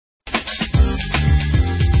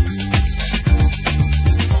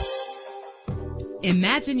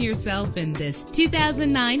Imagine yourself in this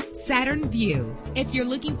 2009 Saturn VUE. If you're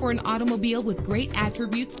looking for an automobile with great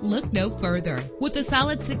attributes, look no further. With a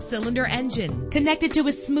solid 6-cylinder engine connected to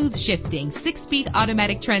a smooth shifting 6-speed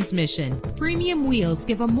automatic transmission, premium wheels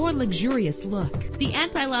give a more luxurious look. The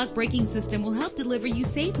anti-lock braking system will help deliver you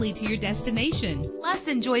safely to your destination. Plus,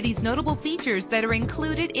 enjoy these notable features that are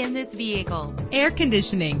included in this vehicle: air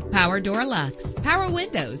conditioning, power door locks, power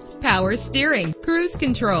windows, power steering, cruise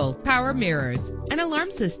control, power mirrors, an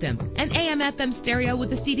alarm system, an AM/FM stereo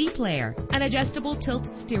with a CD player, an adjustable tilt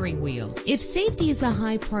steering wheel. If safety is a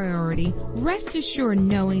high priority, rest assured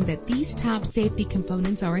knowing that these top safety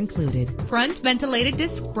components are included: front ventilated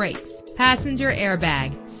disc brakes, passenger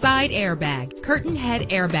airbag, side airbag, curtain head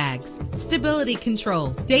airbags, stability control,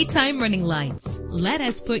 daytime running lights. Let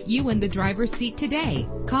us put you in the driver's seat today.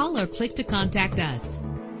 Call or click to contact us.